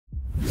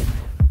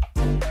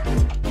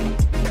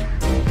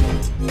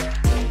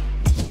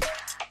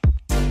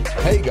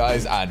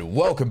guys, and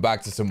welcome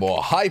back to some more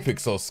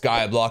Hypixel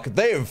SkyBlock.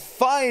 They have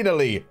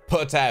finally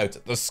put out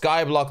the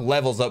SkyBlock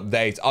levels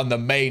update on the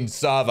main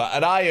server,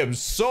 and I am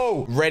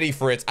so ready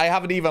for it. I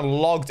haven't even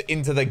logged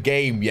into the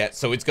game yet,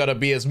 so it's gonna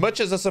be as much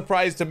as a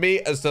surprise to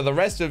me as to the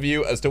rest of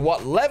you as to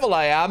what level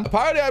I am.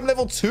 Apparently, I'm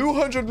level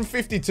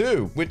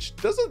 252, which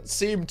doesn't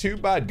seem too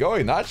bad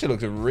going. That actually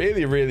looks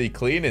really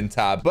clean in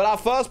tab. But our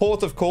first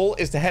port of call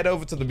is to head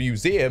over to the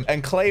museum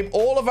and claim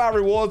all of our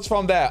rewards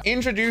from there.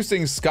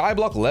 Introducing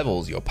SkyBlock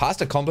levels. Your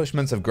past accomplishments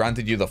have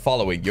granted you the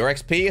following: your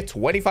XP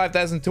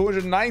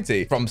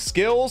 25,290 from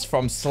skills,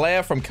 from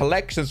Slayer, from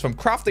collections, from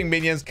crafting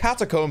minions,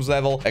 catacombs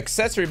level,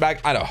 accessory bag,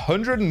 and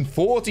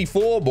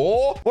 144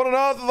 more. What on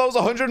earth are those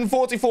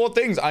 144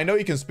 things? I know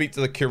you can speak to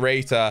the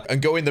curator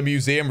and go in the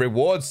museum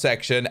rewards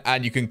section,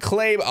 and you can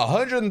claim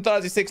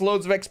 136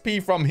 loads of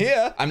XP from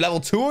here. I'm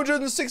level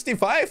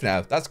 265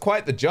 now. That's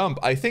quite the jump.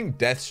 I think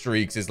Death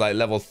Streaks is like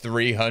level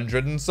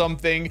 300 and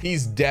something.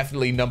 He's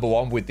definitely number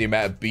one with the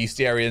amount of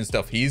bestiary and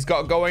stuff he's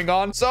got going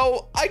on,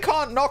 so I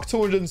can't knock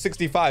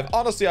 265.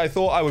 Honestly, I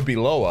thought I would be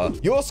lower.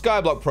 Your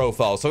SkyBlock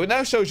profile, so it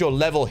now shows your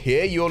level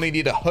here. You only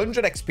need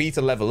 100 XP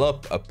to level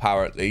up,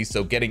 apparently,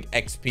 so getting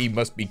XP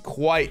must be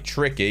quite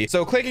tricky.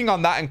 So clicking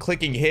on that and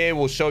clicking here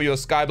will show your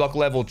SkyBlock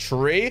level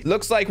tree.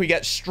 Looks like we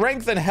get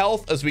strength and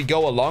health as we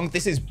go along.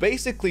 This is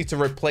basically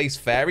to replace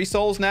fairy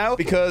souls now,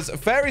 because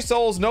fairy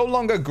souls no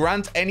longer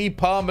grant any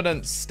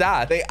permanent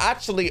stat. They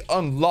actually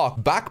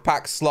unlock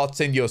backpack slots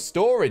in your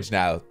storage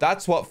now.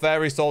 That's what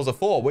fairy souls are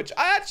for, which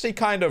I actually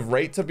kind of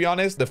rate, to be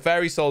honest. The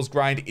fairy souls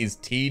grind is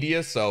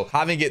tedious, so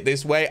having it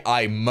this way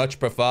I much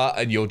prefer,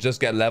 and you'll just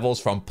get levels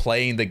from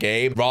playing the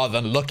game rather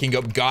than looking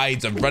up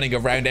guides and running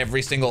around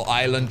every single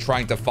island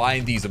trying to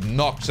find these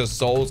obnoxious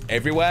souls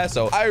everywhere.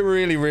 So I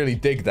really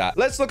dig that.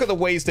 Let's look at the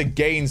ways to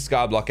gain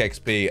SkyBlock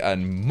XP,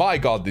 and my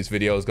god, this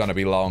video is gonna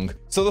be long.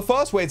 So the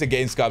first way to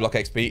gain SkyBlock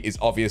XP is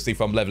obviously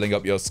from leveling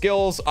up your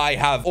skills. I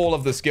have all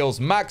of the skills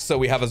maxed, so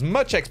we have as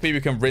much XP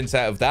we can rinse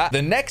out of that.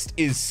 The next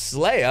is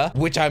Slayer,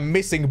 which I'm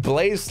missing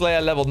Blaze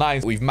Slayer level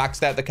 9. We've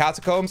maxed out the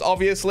catacombs,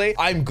 obviously.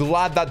 I'm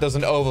glad that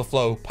doesn't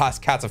overflow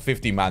past Cata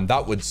 50, man.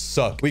 That would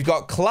suck. We've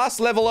got class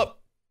level up.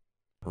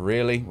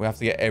 Really? We have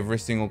to get every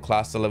single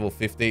class to level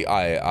 50?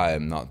 I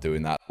am not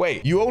doing that.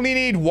 Wait, you only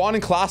need one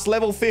class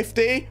level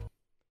 50?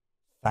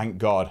 Thank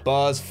God.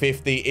 Buzz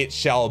 50 it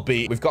shall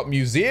be. We've got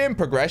museum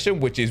progression,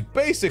 which is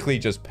basically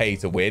just pay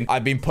to win.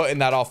 I've been putting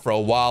that off for a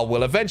while.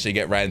 We'll eventually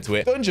get round to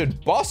it. Dungeon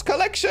boss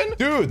collection?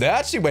 Dude, they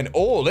actually went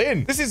all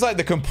in. This is like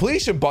the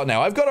completion bot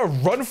now. I've got to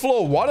run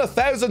floor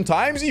 1,000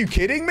 times. Are you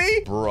kidding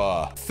me?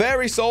 Bruh.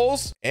 Fairy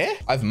souls?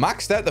 I've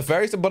maxed out the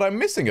fairy soul, but I'm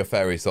missing a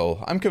fairy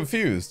soul. I'm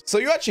confused. So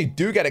you actually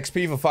do get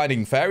XP for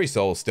finding fairy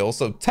souls still.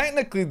 So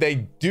technically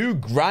they do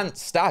grant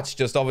stats,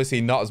 just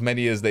obviously not as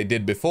many as they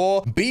did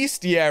before.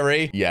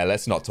 Bestiary. Yeah,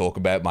 let's not talk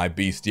about my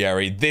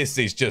bestiary. This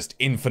is just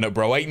infinite,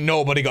 bro. Ain't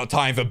nobody got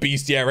time for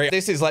bestiary.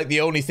 This is like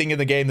the only thing in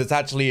the game that's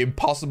actually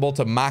impossible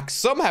to max.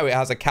 Somehow it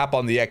has a cap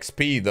on the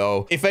XP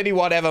though. If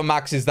anyone ever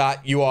maxes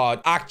that, you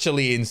are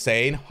actually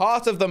insane.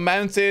 Heart of the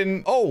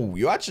Mountain. Oh,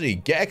 you actually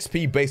get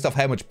XP based off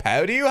how much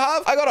powder you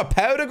have. I got a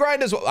powder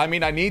grind as well. I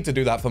mean, I need to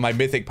do that for my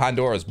mythic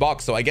Pandora's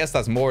box, so I guess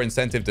that's more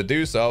incentive to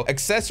do so.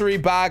 Accessory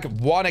bag,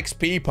 1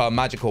 XP per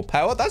magical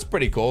power. That's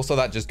pretty cool. So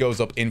that just goes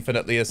up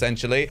infinitely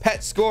essentially.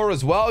 Pet score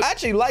as well. I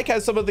actually like how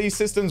some of these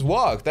systems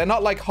work. They're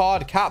not like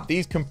hard cap.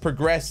 These can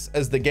progress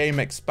as the game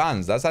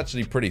expands. That's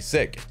actually pretty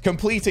sick.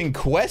 Completing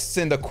quests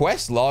in the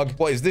quest log.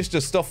 What is this?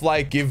 Just stuff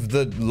like give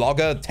the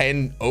logger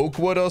 10 oak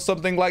wood or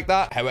something like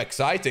that? How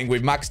exciting.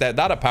 We've maxed out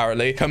that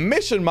apparently.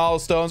 Commission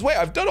milestones. Wait,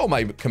 I've done all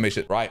my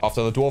commission. Right, off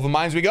to the Dwarven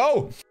Mines we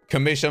go.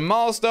 Commission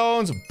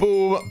milestones.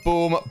 Boom,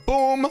 boom,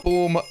 boom,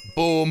 boom,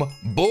 boom,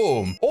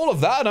 boom. All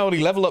of that and only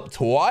level up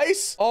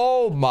twice?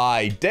 Oh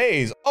my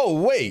days. Oh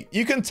wait,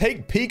 you can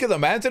take Peak of the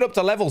Mountain up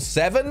to level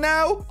 7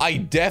 now? I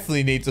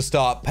definitely need to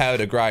start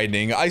powder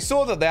grinding. I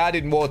saw that they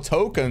added more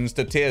tokens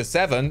to tier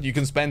 7. You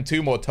can spend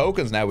 2 more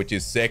tokens now, which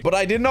is sick. But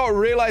I did not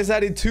realize I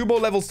added 2 more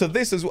levels to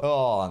this as well.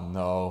 Oh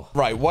no.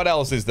 Right, what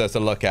else is there to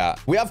look at?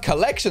 We have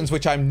collections,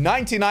 which I'm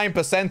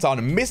 99%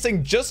 on.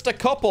 Missing just a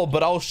couple,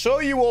 but I'll show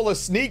you all a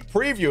sneak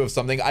preview of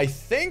something. I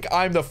think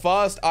I'm the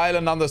first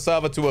island on the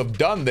server to have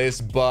done this,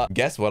 but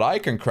guess what I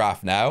can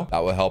craft now? That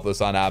will help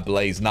us on our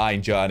Blaze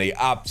 9 journey.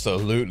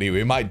 Absolutely.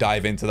 We might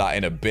dive into that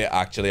in a bit,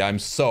 actually. I'm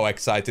so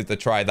excited to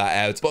try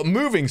that out. But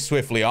moving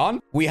swiftly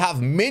on, we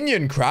have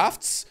minion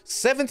crafts.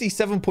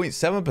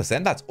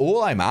 77.7%. That's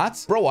all I'm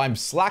at. Bro, I'm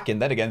slacking.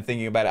 Then again,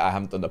 thinking about it, I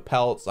haven't done the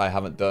pelts. I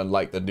haven't done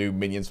like the new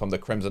minions from the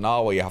Crimson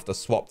Isle where you have to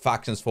swap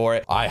factions for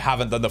it. I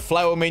haven't done the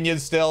flower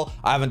minions still.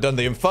 I haven't done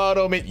the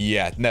Inferno minion.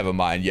 Yeah, never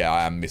mind. Yeah,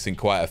 I am missing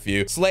quite a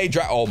few. Slay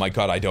dragon. Oh my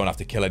god, I don't have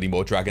to kill any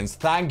more dragons.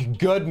 Thank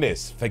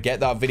goodness. Forget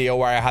that video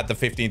where I had the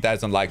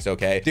 15,000 likes,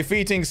 okay?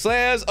 Defeating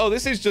Slayers. Oh,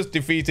 this is just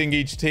defeating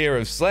each tier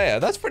of Slayer.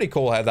 That's pretty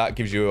cool how that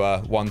gives you a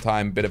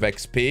one-time bit of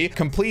XP.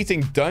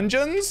 Completing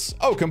dungeons.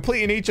 Oh,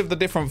 completing each of the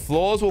different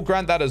floors will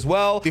grant that as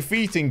well.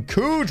 Defeating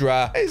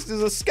Kudra. This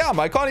is a scam.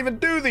 I can't even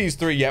do these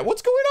 3 yet.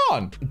 What's going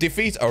on.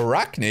 Defeat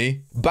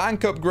Arachne.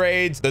 Bank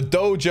upgrades. The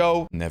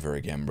dojo. Never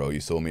again, bro. You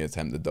saw me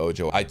attempt the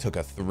dojo. I took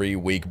a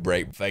 3-week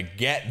break.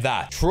 Forget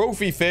that.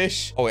 Trophy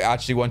fish. Oh, it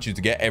actually wants you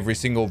to get every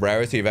single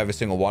rarity of every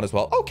single one as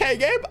well. Okay,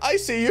 Gabe. I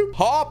see you.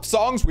 Harp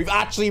songs. We've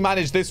actually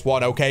managed this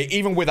one, okay?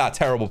 Even with that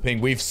terrible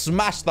ping, we've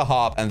smashed the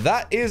harp. And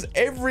that is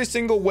every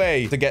single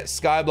way to get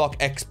SkyBlock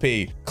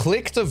XP.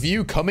 Click to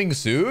view coming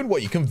soon.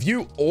 What, you can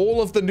view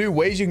all of the new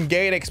ways you can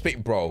gain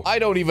XP? Bro, I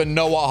don't even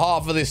know what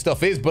half of this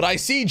stuff is, but I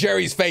see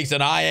Jerry's face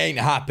and I ain't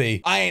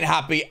happy. I ain't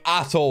happy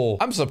at all.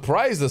 I'm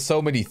surprised there's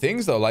so many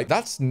things though. Like,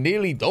 that's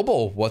nearly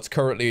double what's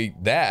currently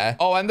there.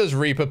 Oh, and there's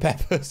Reaper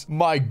Peppers.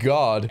 My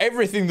God.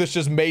 Everything that's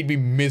just made me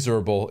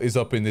miserable is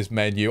up in this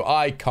menu.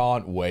 I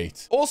can't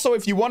wait. Also,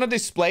 if you want to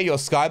display your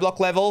SkyBlock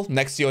level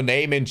next to your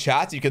name in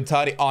chat, you can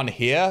turn it on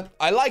here.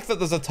 I like that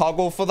there's a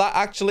toggle for that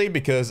actually,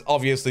 because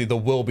obviously there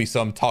will be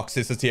some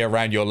toxicity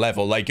around your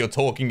level. Like, you're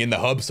talking in the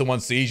hub, someone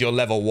sees your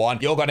level 1,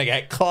 you're gonna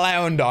get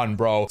clowned on,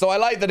 bro. So I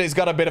like that it's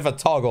got a bit of a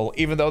toggle,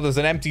 even though there's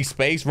an empty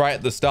space right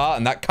at the start,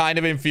 and that kind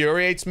of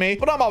infuriates me.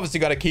 But I'm obviously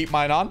gonna keep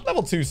mine on.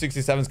 Level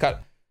 267 is kind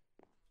of...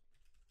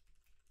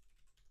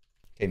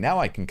 Okay, now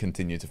I can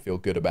continue to feel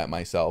good about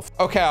myself.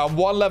 Okay, I'm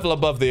one level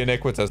above the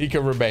Iniquitous. He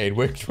can remain.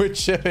 We're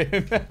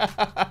chilling.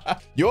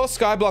 Your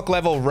SkyBlock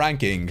level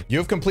ranking.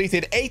 You've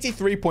completed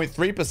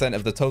 83.3%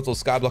 of the total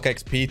SkyBlock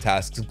XP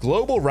tasks.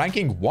 Global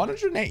ranking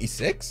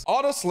 186?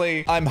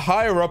 Honestly, I'm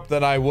higher up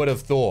than I would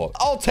have thought.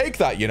 I'll take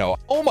that, you know.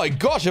 Oh my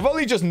gosh, I've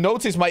only just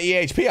noticed my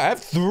EHP. I have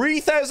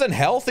 3,000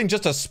 health in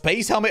just a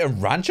space helmet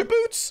and rancher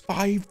boots?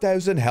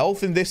 5,000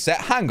 health in this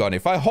set. Hang on,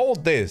 if I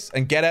hold this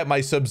and get out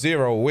my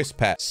Sub-Zero Wisp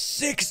Pet,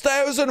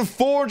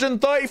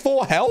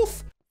 6,434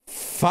 health?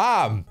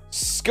 Fam,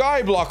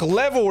 SkyBlock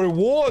level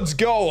rewards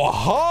go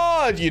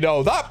hard, you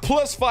know. That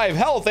 +5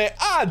 health, it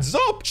adds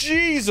up.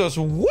 Jesus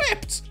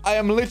whipped. I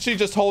am literally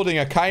just holding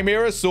a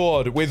Chimera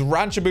sword with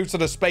rancher boots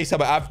and a space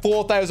helmet. I have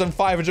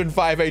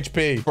 4,505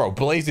 HP. Bro,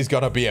 Blaze is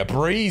gonna be a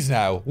breeze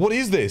now. What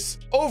is this?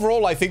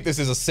 Overall, I think this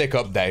is a sick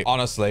update,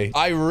 honestly.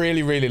 I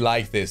really, really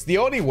like this. The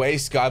only way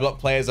SkyBlock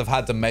players have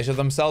had to measure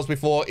themselves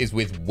before is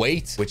with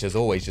weight, which has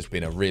always just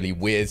been a really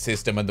weird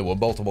system, and there were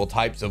multiple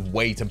types of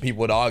weight, and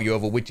people would argue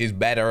over which is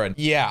better, and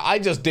yeah, I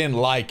just didn't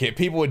like it.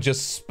 People would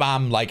just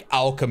spam like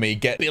alchemy,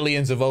 get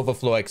billions of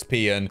overflow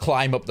XP, and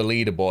climb up the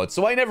leaderboard.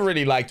 So I never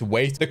really liked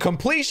weight. The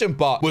completion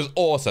bot was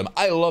awesome.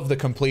 I love the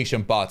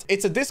completion bot.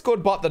 It's a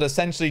Discord bot that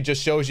essentially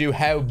just shows you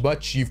how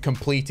much you've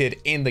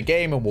completed in the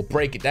game, and will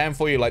break it down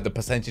for you, like the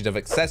percentage of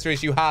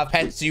accessories you have,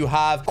 pets you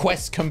have,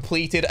 quests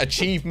completed,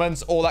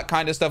 achievements, all that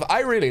kind of stuff. I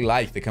really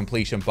like the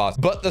completion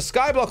bot, but the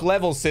SkyBlock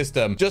level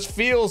system just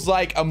feels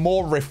like a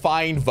more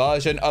refined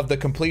version of the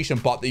completion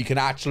bot that you can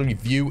actually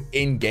view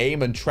in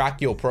game and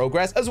track your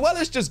progress, as well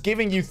as just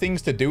giving you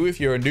things to do. If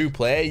you're a new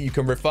player, you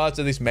can refer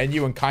to this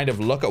menu and kind of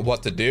look at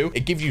what to do.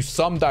 It gives you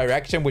some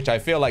direction, which I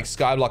feel like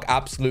SkyBlock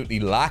absolutely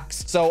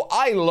lacks. So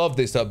I love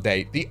this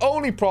update. The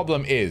only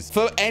problem is,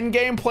 for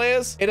endgame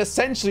players, it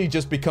essentially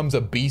just becomes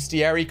a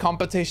bestiary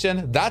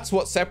competition. That's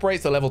what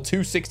separates the level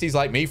 260s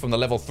like me from the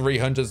level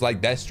 300s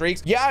like Death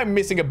Streaks. Yeah, I'm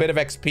missing a bit of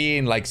XP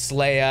in like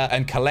Slayer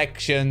and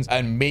collections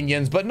and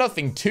minions, but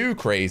nothing too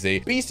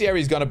crazy. Bestiary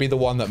is going to be the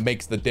one that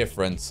makes the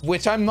difference,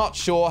 which I'm not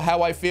sure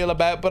how I feel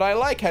about, but I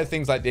like how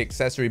things like the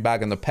accessory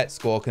bag and the pet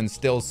score can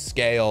still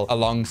scale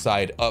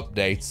alongside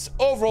updates.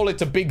 Overall,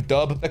 it's a big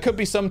dub. There could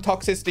be some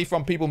toxicity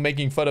from people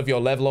making fun of your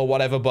level or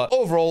whatever, but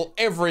overall,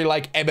 every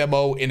like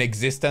MMO in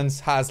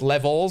existence has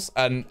levels,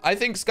 and I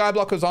think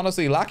SkyBlock was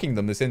honestly lacking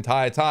them this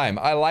entire time.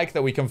 I like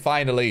that we can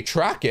finally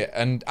track it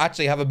and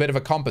actually have a bit of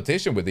a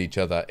competition with each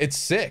other. It's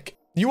sick.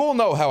 You all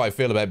know how I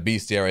feel about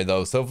Bestiary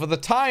though, so for the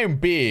time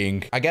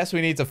being, I guess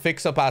we need to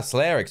fix up our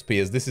Slayer XP,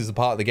 as this is a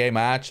part of the game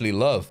I actually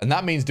love, and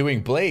that means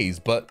doing Blaze.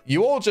 But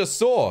you all just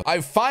saw,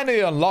 I've finally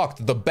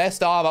unlocked the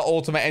best armor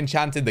ultimate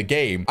enchant in the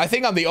game. I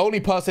think I'm the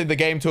only person in the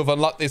game to have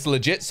unlocked this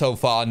legit so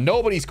far.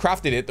 Nobody's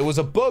crafted it. There was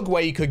a bug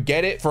where you could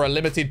get it for a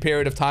limited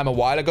period of time a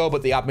while ago,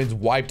 but the admins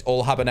wiped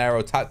all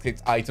Habanero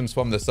Tactics items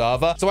from the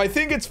server. So I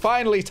think it's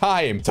finally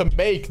time to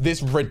make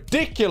this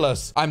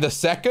ridiculous, I'm the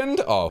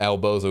second? Oh,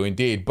 elbozo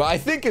indeed. But I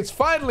think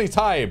it's finally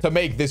time to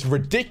make this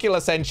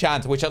ridiculous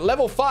enchant, which at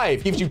level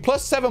 5 gives you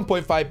plus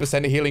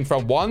 7.5% healing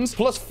from wands,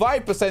 plus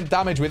 5%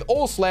 damage with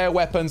all Slayer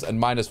weapons, and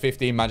minus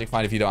 15 magic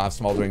find if you don't have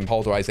smoldering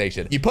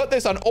pulverization. You put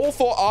this on all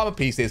 4 armor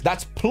pieces,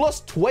 that's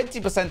plus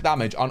 20%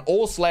 damage on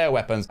all Slayer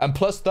weapons, and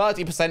plus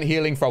 30%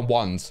 healing from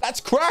wands.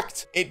 That's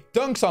cracked! It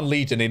dunks on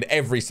Legion in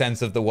every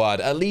sense of the word,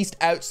 at least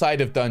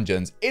outside of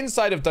dungeons.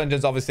 Inside of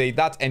dungeons, obviously,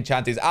 that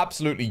enchant is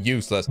absolutely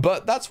useless,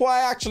 but that's why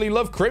I actually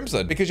love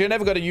Crimson, because you're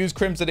never going to use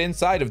Crimson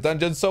inside of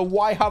dungeons, so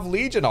why have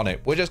Legion on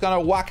it? We're just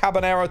gonna whack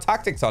Habanero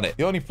Tactics on it.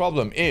 The only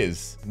problem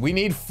is we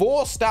need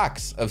 4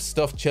 stacks of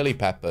stuffed chili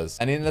peppers,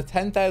 and in the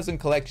 10,000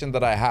 collection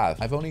that I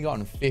have, I've only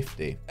gotten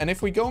 50. And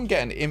if we go and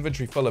get an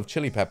inventory full of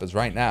chili peppers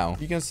right now,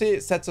 you can see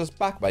it sets us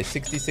back by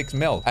 66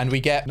 mil, and we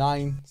get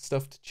 9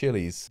 stuffed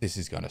chilies. This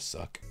is gonna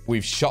suck.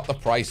 We've shot the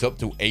price up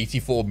to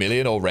 84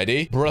 million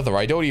already. Brother,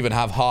 I don't even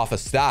have half a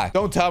stack.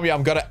 Don't tell me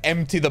I'm gonna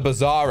empty the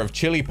bazaar of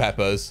chili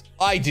peppers.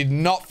 I did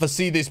not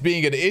foresee this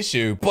being an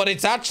issue, but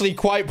it's actually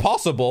quite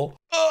possible.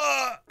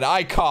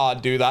 I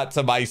can't do that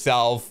to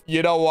myself.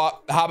 You know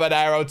what?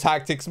 Habanero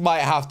tactics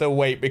might have to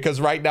wait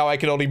because right now I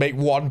can only make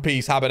one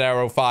piece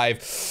habanero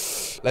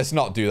 5. Let's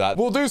not do that.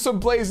 We'll do some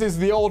blazes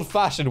the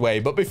old-fashioned way.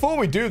 But before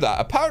we do that,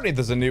 apparently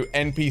there's a new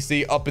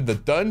NPC up in the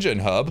dungeon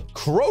hub.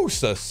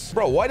 Croesus.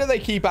 Bro, why do they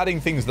keep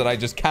adding things that I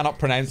just cannot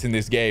pronounce in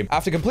this game?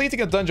 After completing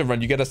a dungeon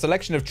run, you get a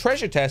selection of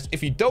treasure chests.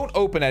 If you don't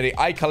open any,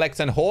 I collect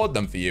and hoard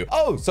them for you.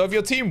 Oh, so if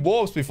your team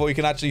warps before you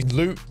can actually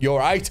loot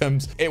your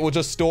items, it will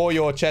just store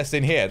your chest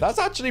in here. That's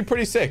actually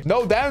pretty sick.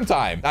 No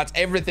downtime. That's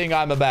everything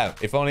I'm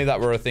about. If only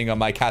that were a thing on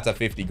my Kata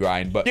 50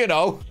 grind. But, you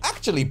know,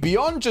 actually,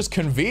 beyond just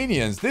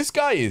convenience, this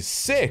guy is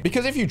sick.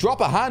 Because if you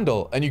drop a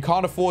handle and you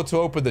can't afford to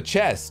open the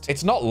chest,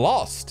 it's not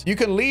lost. You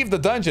can leave the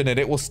dungeon and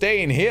it will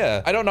stay in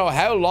here. I don't know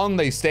how long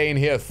they stay in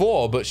here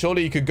for, but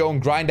surely you could go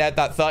and grind out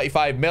that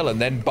 35 mil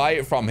and then buy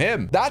it from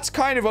him. That's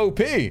kind of OP.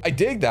 I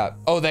dig that.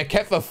 Oh, they're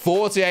kept for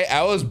 48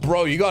 hours?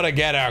 Bro, you gotta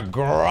get a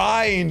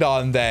grind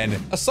on then.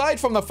 Aside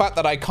from the fact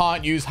that I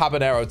can't use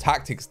habanero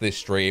tactics this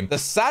stream, the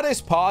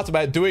saddest part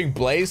about doing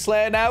Blaze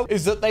Slayer now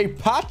is that they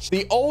patched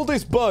the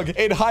oldest bug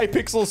in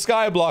Hypixel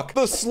SkyBlock,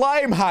 the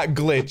slime hat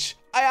glitch.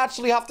 I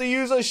actually have to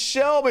use a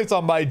Shelmet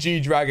on my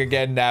G-Drag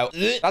again now.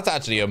 That's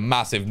actually a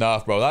massive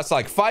nerf, bro. That's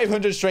like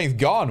 500 strength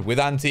gone with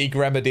Antique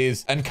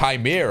Remedies and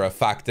Chimera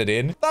factored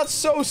in. That's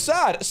so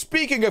sad.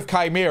 Speaking of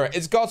Chimera,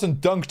 it's gotten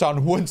dunked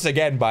on once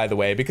again, by the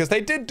way, because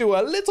they did do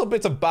a little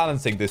bit of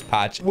balancing this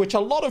patch, which a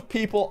lot of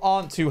people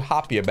aren't too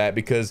happy about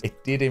because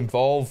it did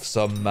involve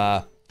some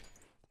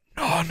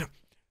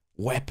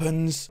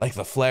weapons like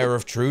the Flare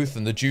of Truth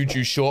and the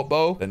Juju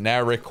Shortbow that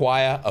now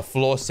require a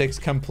floor 6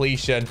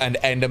 completion and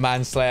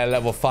Enderman Slayer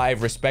level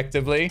 5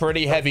 respectively.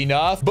 Pretty heavy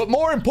nerf, but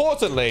more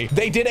importantly,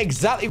 they did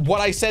exactly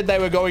what I said they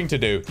were going to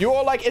do. You're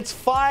all like, it's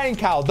fine,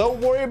 Cal. Don't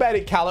worry about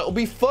it, Cal. It'll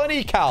be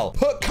funny, Cal.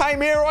 Put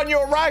Chimera on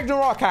your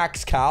Ragnarok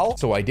axe, Cal.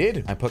 So I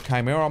did. I put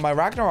Chimera on my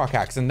Ragnarok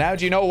axe, and now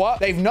do you know what?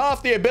 They've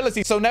nerfed the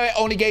ability, so now it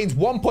only gains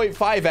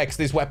 1.5x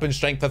this weapon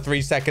strength for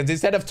 3 seconds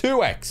instead of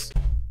 2x.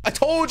 I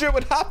told you it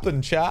would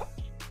happen, chat.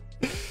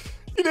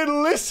 You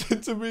didn't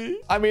listen to me.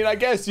 I mean, I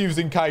guess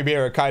using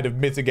Chimera kind of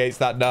mitigates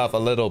that nerf a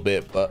little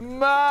bit, but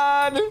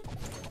man.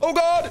 Oh,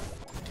 God.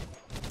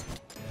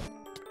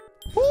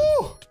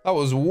 Woo. That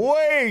was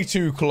way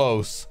too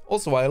close.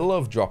 Also, I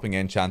love dropping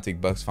enchanting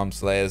bugs from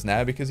Slayers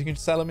now because you can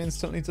sell them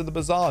instantly to the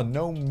bazaar.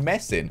 No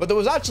messing. But there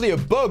was actually a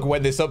bug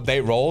when this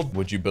update rolled,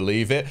 would you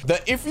believe it?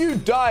 That if you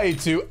died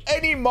to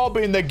any mob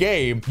in the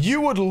game, you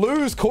would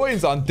lose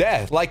coins on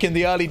death. Like in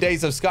the early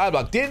days of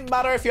SkyBlock. Didn't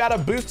matter if you had a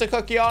booster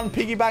cookie on,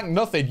 piggyback,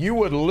 nothing. You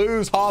would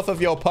lose half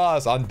of your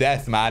purse on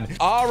death, man.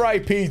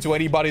 RIP to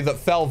anybody that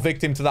fell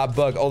victim to that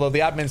bug. Although the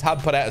admins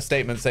have put out a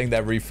statement saying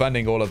they're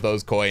refunding all of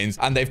those coins.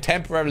 And they've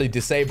temporarily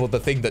disabled the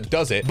thing that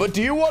does it. But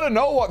do you want to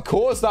know what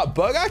caused that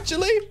bug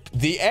actually?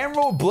 The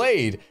Emerald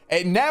Blade.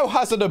 It now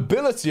has an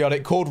ability on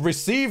it called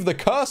Receive the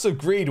Curse of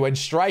Greed when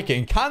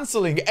striking,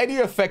 cancelling any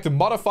effect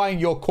modifying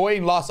your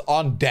coin loss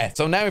on death.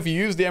 So now if you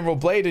use the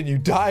Emerald Blade and you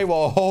die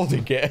while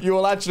holding it, you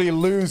will actually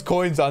lose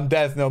coins on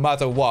death no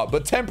matter what.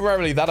 But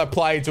temporarily that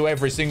applied to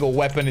every single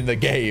weapon in the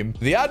game.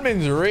 The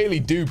admins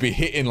really do be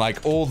hitting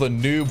like all the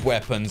noob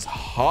weapons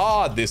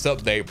hard this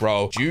update,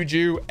 bro.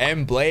 Juju,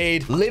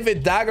 M-Blade,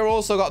 Livid Dagger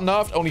also got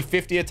nerfed. Only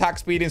 50 attack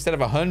speed instead of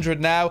 100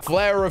 now.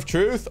 Flare of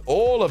Truth,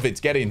 all of it's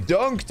getting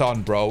dunked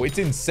on, bro. It's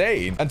insane.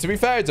 And to be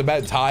fair, it's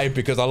about time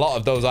because a lot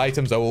of those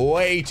items are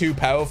way too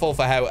powerful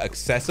for how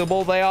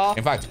accessible they are.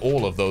 In fact,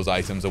 all of those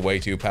items are way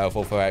too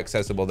powerful for how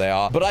accessible they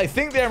are. But I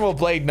think the Emerald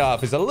Blade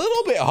nerf is a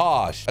little bit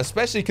harsh,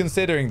 especially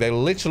considering they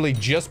literally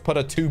just put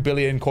a 2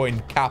 billion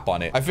coin cap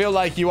on it. I feel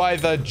like you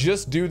either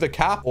just do the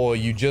cap or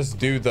you just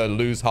do the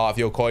lose half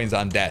your coins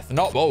on death.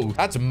 Not both.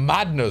 That's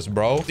madness,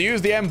 bro. To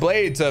use the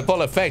M-Blade to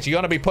full effect, you're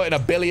going to be putting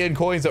 1 billion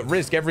coins at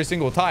risk every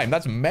single time.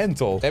 That's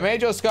mental. They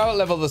made your Scout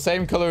level the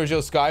same color as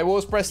your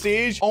Skywars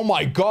prestige. Oh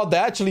my God, they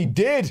actually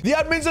did. The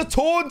admins are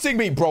taunting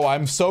me. Bro,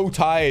 I'm so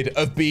tired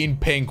of being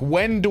pink.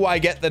 When do I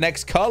get the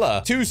next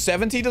color?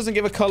 270 doesn't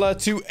give a color.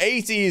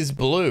 280 is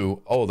blue.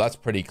 Oh, that's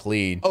pretty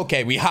clean.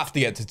 Okay, we have to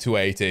get to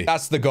 280.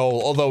 That's the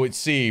goal, although it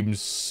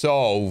seems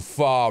so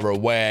far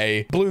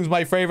away. Blue's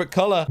my favorite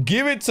color.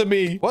 Give it to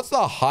me. What's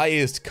the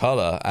highest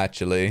color,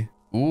 actually?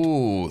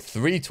 Ooh,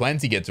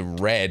 320 gets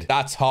red.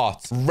 That's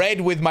hot.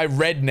 Red with my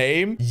red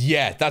name?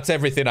 Yeah, that's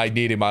everything I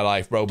need in my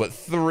life, bro. But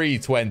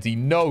 320,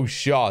 no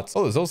shot.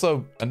 Oh, there's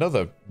also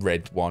another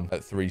red one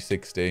at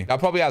 360. That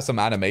probably has some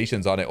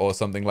animations on it or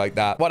something like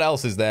that. What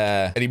else is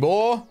there? Any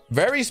more?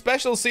 Very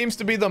special seems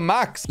to be the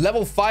max.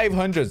 Level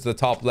 500 is the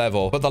top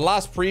level, but the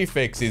last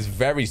prefix is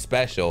very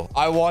special.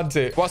 I want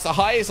it. What's the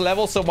highest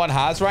level someone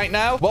has right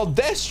now? Well,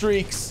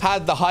 Deathstreaks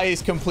had the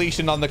highest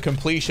completion on the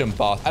completion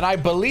bot, and I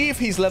believe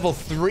he's level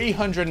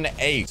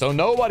 308. So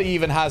nobody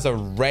even has a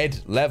red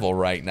level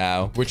right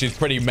now, which is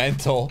pretty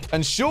mental.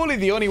 And surely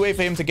the only way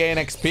for him to gain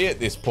XP at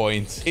this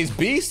point is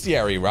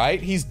Bestiary,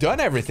 right? He's done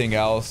everything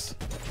else.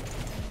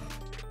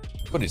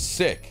 But it's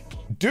sick.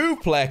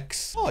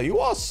 Duplex. Oh, you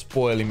are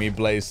spoiling me,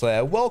 Blaze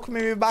Slayer.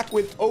 Welcoming me back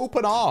with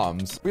open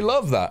arms. We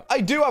love that.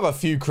 I do have a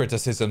few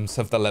criticisms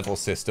of the level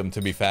system,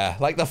 to be fair.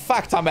 Like the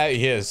fact I'm out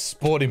here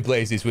sporting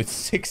blazes with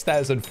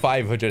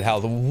 6,500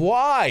 health.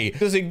 Why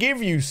does it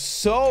give you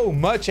so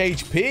much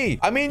HP?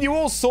 I mean, you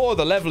all saw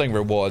the leveling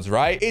rewards,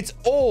 right? It's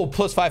all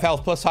plus 5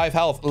 health, plus 5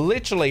 health.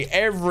 Literally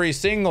every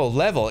single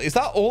level. Is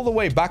that all the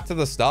way back to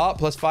the start?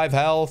 Plus 5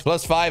 health,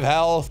 plus 5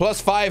 health,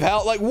 plus 5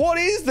 health. Like, what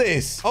is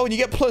this? Oh, and you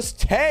get plus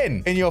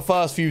 10 in your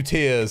first few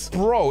tiers.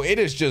 Bro, it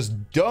has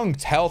just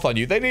dunked health on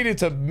you. They needed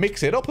to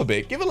mix it up a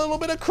bit. Give a little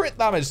bit of crit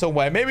damage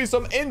somewhere. Maybe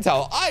some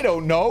intel. I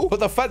don't know. But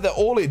the fact that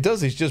all it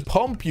does is just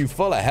pump you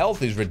full of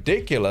health is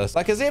ridiculous.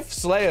 Like, as if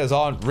Slayers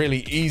aren't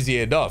really easy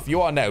enough.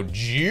 You are now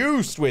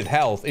juiced with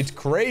health. It's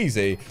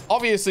crazy.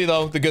 Obviously,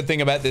 though, the good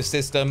thing about this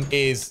system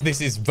is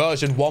this is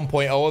version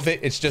 1.0 of it.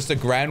 It's just a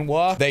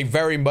groundwork. They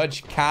very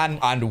much can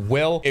and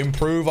will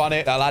improve on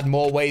it. They'll add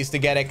more ways to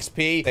get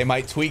XP. They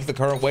might tweak the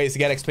current ways to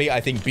get XP. I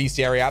think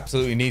bestiary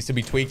absolutely needs to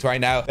be tweaked right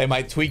now. They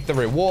might tweak the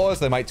rewards.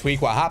 They might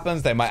tweak what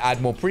happens. They might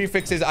add more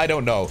prefixes. I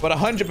don't know. But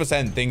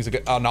 100% things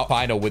are not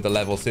final with the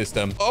level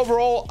system.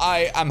 Overall,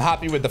 I am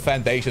happy with the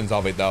foundations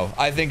of it, though.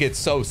 I think it's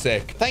so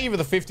sick. Thank you for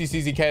the 50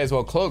 CZK as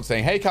well. Cloak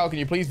saying, hey, Cal, can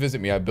you please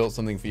visit me? I built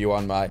something for you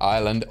on my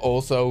island.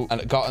 Also,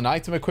 and got an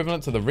item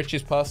equivalent to the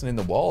richest person in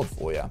the world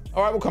for you.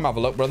 All right, we'll come have a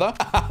look, brother.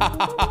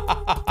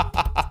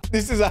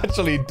 This is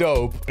actually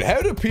dope.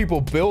 How do people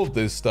build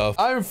this stuff?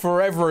 I'm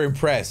forever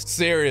impressed.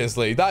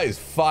 Seriously, that is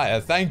fire.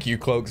 Thank you,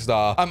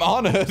 Cloakstar. I'm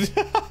honored.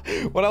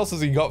 What else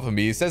has he got for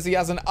me? He says he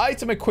has an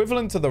item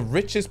equivalent to the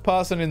richest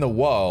person in the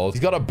world.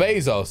 He's got a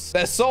Bezos.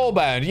 They're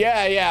soulbound.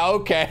 Yeah,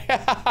 okay.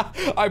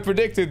 I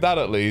predicted that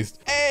at least.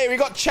 Hey, we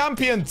got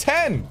champion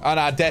 10 on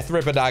our Death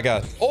Ripper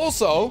Dagger.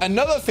 Also,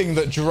 another thing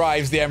that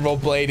drives the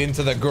Emerald Blade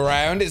into the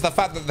ground is the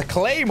fact that the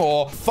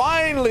Claymore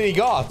finally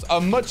got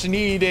a much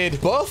needed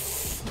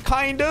buff.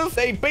 Kind of.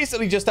 They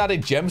basically just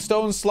added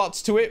gemstone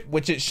slots to it,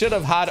 which it should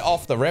have had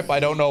off the rip. I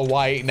don't know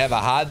why it never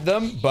had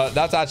them, but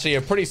that's actually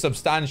a pretty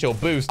substantial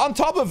boost. On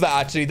top of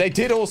that, actually, they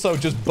did also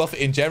just buff it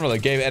in general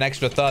and gave it an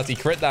extra 30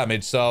 crit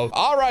damage. So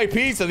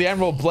RIP to the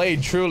Emerald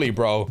Blade, truly,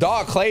 bro.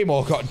 Dark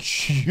Claymore got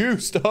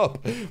juiced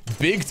up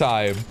big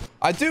time.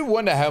 I do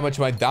wonder how much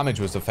my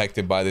damage was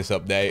affected by this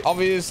update.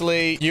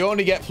 Obviously, you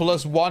only get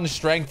 +1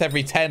 strength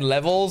every 10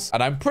 levels,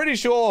 and I'm pretty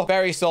sure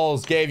Fairy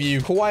Souls gave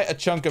you quite a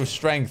chunk of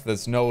strength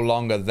that's no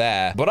longer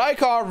there. But I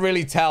can't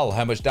really tell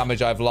how much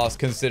damage I've lost,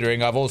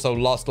 considering I've also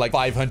lost like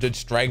 500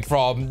 strength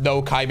from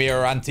no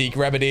Chimera Antique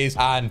Remedies,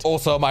 and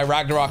also my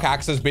Ragnarok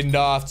Axe has been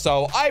nerfed,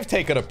 so I've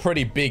taken a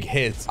pretty big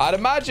hit. I'd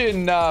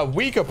imagine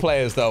weaker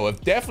players, though, have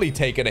definitely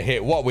taken a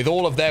hit. What, with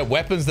all of their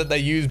weapons that they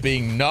use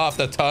being nerfed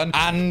a ton,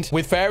 and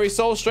with Fairy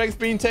Soul strength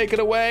being taken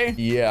away?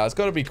 Yeah, it's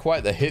got to be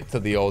quite the hit to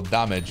the old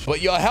damage.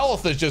 But your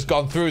health has just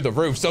gone through the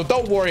roof, so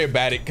don't worry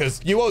about it, because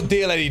you won't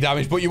deal any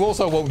damage, but you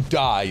also won't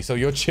die, so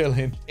you're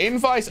chilling.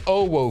 Invice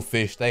Owo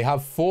Fish. They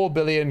have 4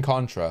 billion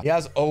contra. He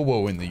has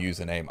Owo in the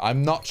username.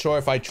 I'm not sure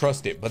if I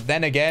trust it, but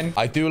then again,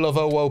 I do love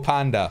Owo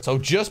Panda. So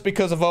just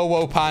because of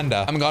Owo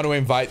Panda, I'm going to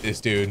invite this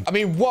dude. I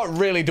mean, what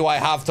really do I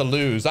have to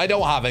lose? I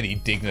don't have any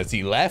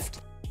dignity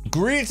left.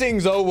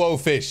 Greetings, Owo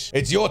Fish.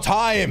 It's your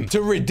time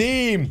to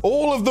redeem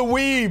all of the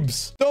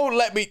weebs. Don't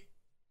let me...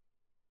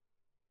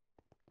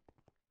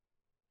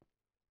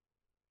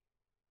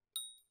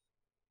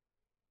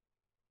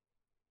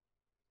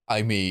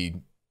 I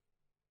mean...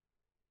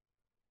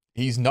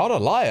 He's not a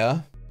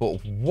liar,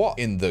 but what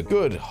in the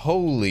good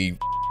holy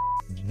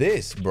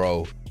this,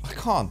 bro? I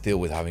can't deal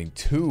with having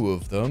 2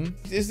 of them.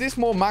 Is this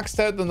more maxed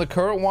out than the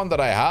current one that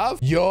I have?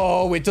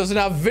 Yo, it doesn't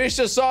have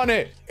Vicious on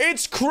it.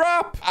 It's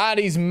crap. And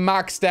he's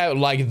maxed out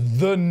like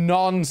the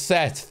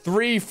non-set.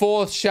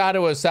 3/4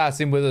 Shadow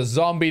Assassin with a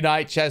Zombie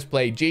Knight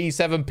chestplate,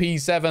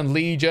 G7P7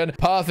 Legion,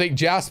 Perfect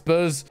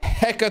Jaspers,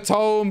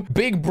 Hecatomb,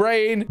 Big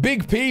Brain,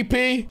 Big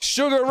PP,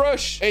 Sugar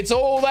Rush. It's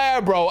all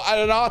there, bro.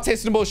 And an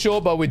artisanal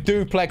shortbow with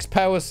Duplex,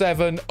 Power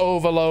 7,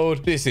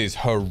 Overload. This is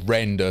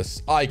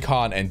horrendous. I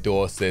can't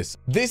endorse this.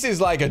 This is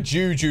like a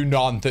Juju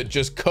non that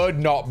just could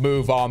not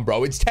move on,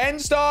 bro. It's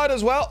 10-starred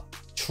as well.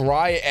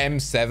 Try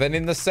M7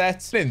 in the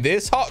set. In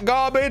this hot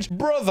garbage?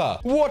 Brother,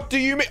 what do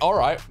you mean? All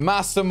right.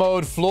 Master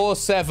mode, floor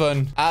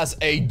 7 as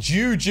a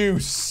Juju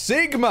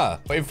Sigma.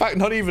 In fact,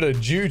 not even a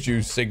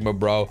Juju Sigma,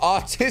 bro.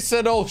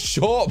 Artisanal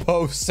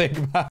shortbow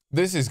Sigma.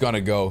 This is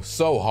gonna go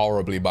so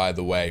horribly, by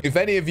the way. If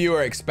any of you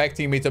are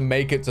expecting me to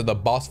make it to the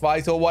boss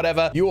fight or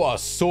whatever, you are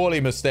sorely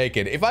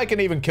mistaken. If I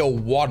can even kill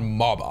 1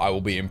 mob, I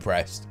will be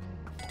impressed.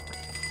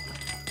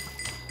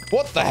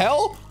 What the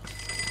hell?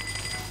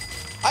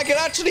 I can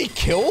actually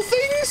kill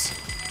things?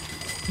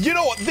 You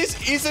know what?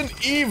 This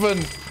isn't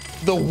even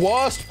the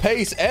worst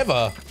pace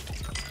ever.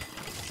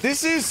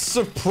 This is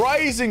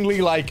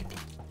surprisingly, like,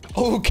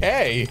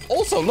 okay.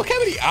 Also, look how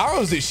many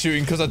arrows it's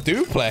shooting because of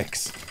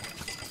Duplex.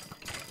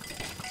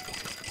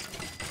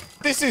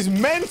 This is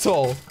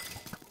mental.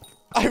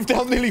 I've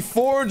dealt nearly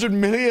 400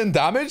 million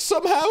damage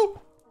somehow.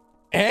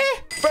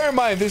 Bear in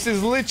mind, this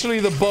is literally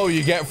the bow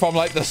you get from,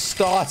 like, the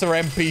starter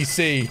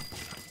NPC.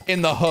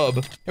 in the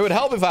hub. It would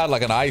help if I had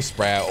like an ice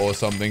sprayer or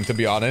something, to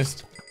be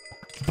honest.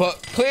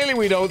 But clearly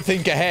we don't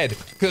think ahead.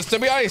 Because to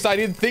be honest, I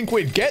didn't think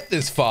we'd get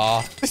this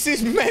far. This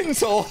is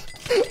mental.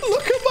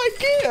 Look at my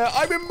gear.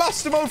 I'm in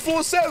master mode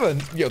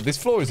 4-7. Yo, this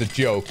floor is a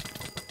joke.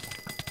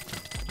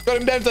 Got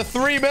him down to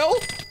 3 mil.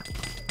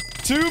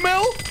 2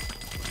 mil.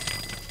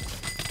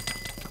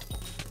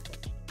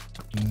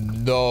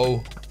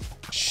 No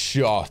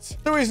shot.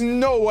 There is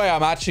no way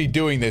I'm actually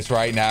doing this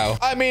right now.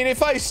 I mean,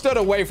 if I stood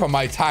away from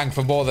my tank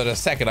for more than a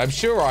second, I'm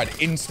sure I'd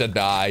insta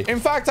die. In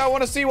fact, I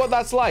want to see what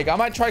that's like. I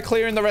might try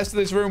clearing the rest of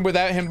this room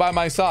without him by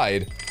my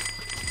side.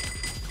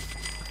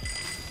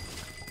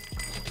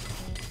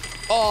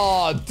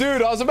 Oh,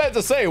 dude, I was about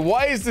to say,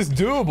 why is this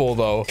doable,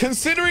 though?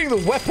 Considering the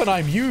weapon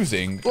I'm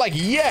using, like,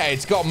 yeah,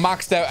 it's got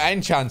maxed out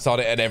enchants on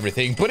it and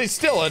everything, but it's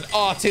still an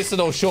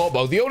artisanal short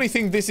bow. The only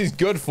thing this is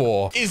good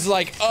for is,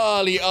 like,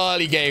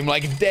 early game,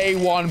 like, day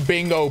 1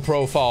 bingo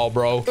profile,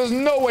 bro. There's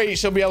no way it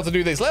should be able to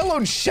do this, let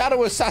alone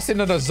Shadow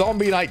Assassin and a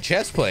Zombie Knight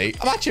chestplate.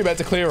 I'm actually about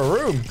to clear a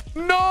room.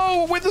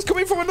 No, Wither's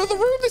coming from another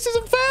room. This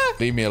isn't fair.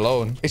 Leave me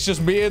alone. It's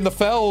just me and the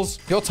fells.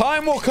 Your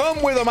time will come,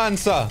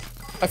 Withermancer.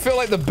 I feel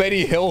like the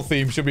Benny Hill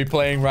theme should be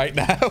playing right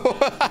now.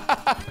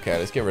 Okay,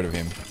 let's get rid of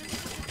him.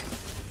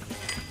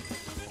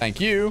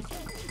 Thank you.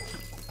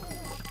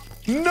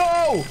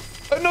 No!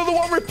 Another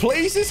one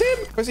replaces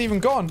him? Where's he even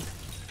gone?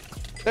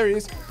 There he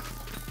is.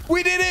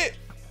 We did it!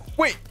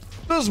 Wait,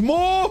 there's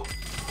more?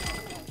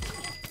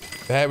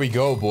 There we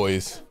go,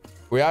 boys.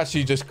 We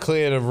actually just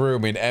cleared a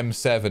room in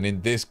M7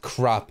 in this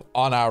crap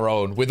on our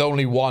own with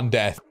only 1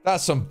 death.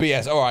 That's some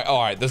BS. All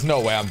right. There's no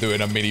way I'm doing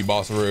a mini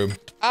boss room.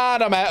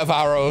 And I'm out of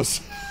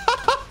arrows.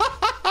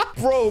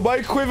 Bro,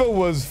 my quiver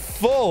was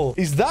full.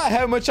 Is that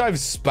how much I've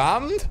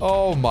spammed?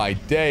 Oh my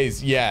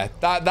days. Yeah,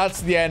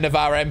 that's the end of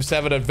our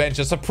M7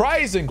 adventure.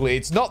 Surprisingly,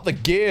 it's not the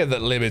gear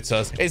that limits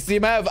us. It's the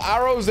amount of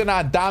arrows in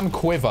our damn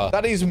quiver.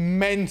 That is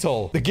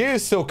mental. The gear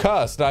is still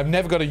cursed. I'm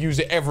never going to use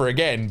it ever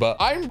again, but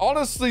I'm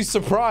honestly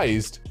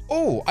surprised.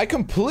 Oh, I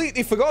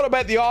completely forgot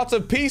about the Art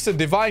of Peace and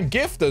Divine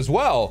Gift as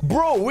well.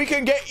 Bro, we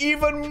can get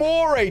even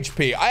more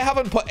HP. I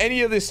haven't put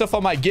any of this stuff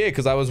on my gear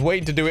because I was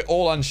waiting to do it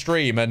all on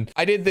stream. And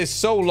I did this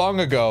so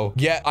long ago.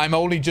 Yet I'm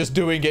only just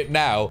doing it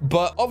now.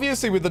 But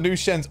obviously with the new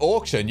Shen's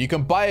auction, you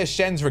can buy a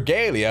Shen's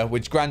Regalia,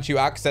 which grants you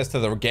access to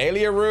the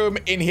Regalia room.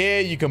 In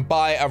here, you can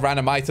buy a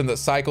random item that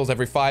cycles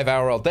every 5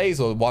 hour days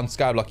or 1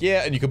 skyblock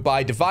year. And you can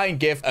buy Divine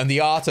Gift and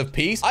the Art of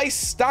Peace. I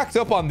stacked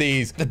up on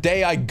these the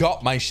day I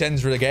got my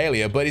Shen's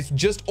Regalia, but it's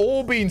just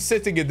all been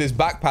sitting in this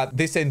backpack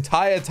this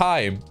entire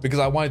time because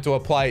I wanted to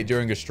apply it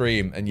during a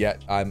stream, and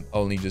yet I'm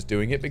only just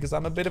doing it because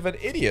I'm a bit of an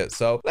idiot.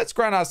 So let's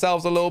grant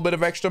ourselves a little bit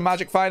of extra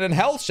magic find and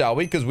health, shall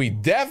we? Because we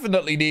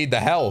definitely need the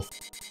health.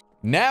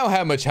 Now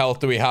how much health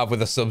do we have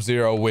with a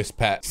Sub-Zero Wisp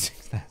pet?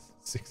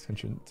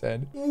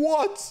 610.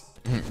 What?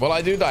 Well,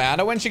 I do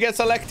Diana when she gets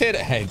elected.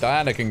 Hey,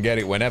 Diana can get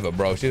it whenever,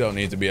 bro. She don't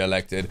need to be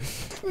elected.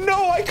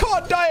 No, I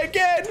can't die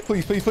again.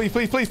 Please, please, please,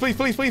 please, please, please,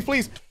 please, please,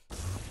 please.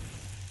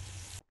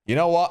 You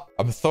know what?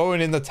 I'm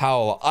throwing in the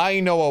towel. I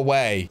know a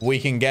way we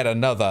can get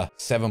another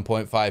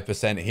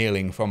 7.5%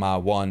 healing from our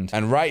wand.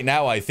 And right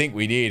now, I think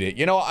we need it.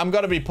 You know what? I'm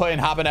going to be putting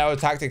habanero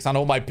tactics on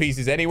all my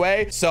pieces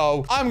anyway.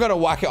 So I'm going to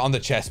whack it on the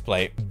chest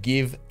plate.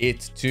 Give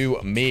it to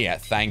me.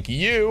 Thank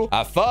you.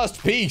 Our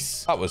first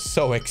piece. That was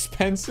so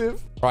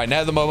expensive. Right,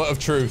 now the moment of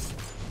truth.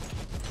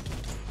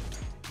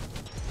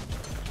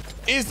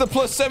 Is the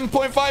plus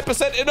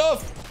 7.5%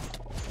 enough?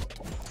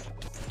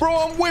 Bro,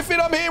 I'm whiffing.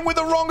 I'm hitting with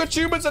the wrong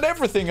achievements and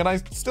everything, and I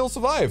still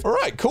survive. All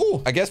right,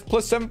 cool. I guess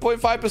plus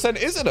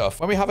 7.5% is enough.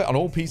 When we have it on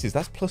all pieces,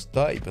 that's plus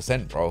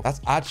 30%, bro.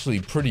 That's actually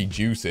pretty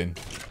juicing.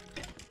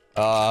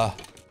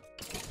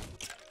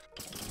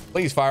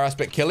 Please, Fire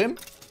Aspect, kill him.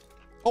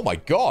 Oh my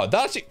God,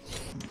 that actually...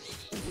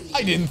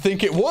 I didn't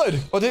think it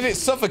would. Or did it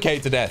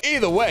suffocate to death?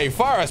 Either way,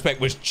 Fire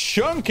Aspect was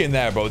chunking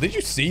there, bro. Did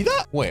you see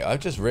that? Wait, I've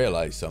just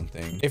realized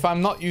something. If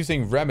I'm not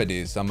using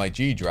remedies on my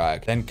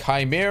G-Drag, then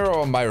Chimera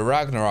on my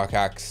Ragnarok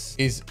axe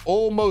is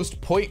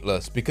almost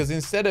pointless because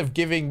instead of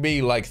giving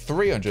me like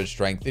 300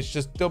 strength, it's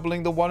just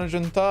doubling the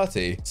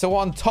 130. So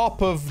on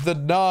top of the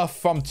nerf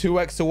from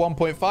 2x to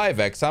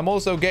 1.5x, I'm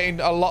also getting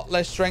a lot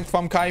less strength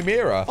from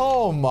Chimera.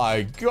 Oh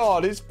my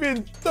God, it's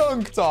been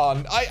dunked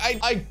on.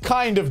 I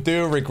kind of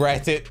do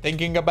regret it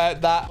thinking about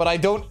that, but I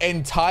don't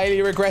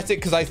entirely regret it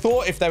because I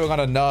thought if they were going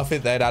to nerf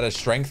it, they'd add a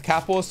strength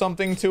cap or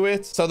something to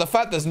it. So the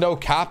fact there's no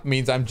cap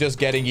means I'm just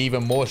getting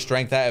even more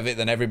strength out of it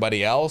than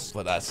everybody else.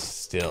 But that's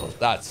still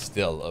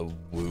a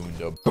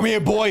wound. Come here,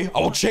 boy. I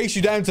will chase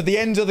you down to the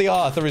ends of the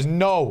earth. There is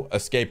no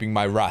escaping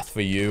my wrath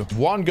for you.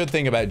 One good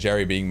thing about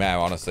Jerry being mayor,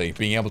 honestly,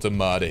 being able to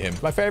murder him.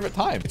 My favorite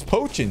time. It's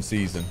poaching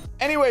season.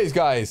 Anyways,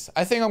 guys,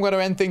 I think I'm going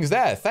to end things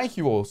there. Thank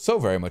you all so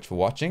very much for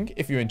watching.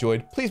 If you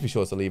enjoyed, please be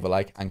sure to leave a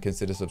like and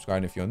consider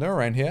subscribing if you're new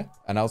around here.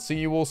 And I'll see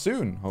you all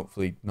soon.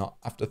 Hopefully not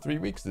after 3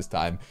 weeks this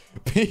time.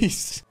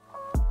 Peace.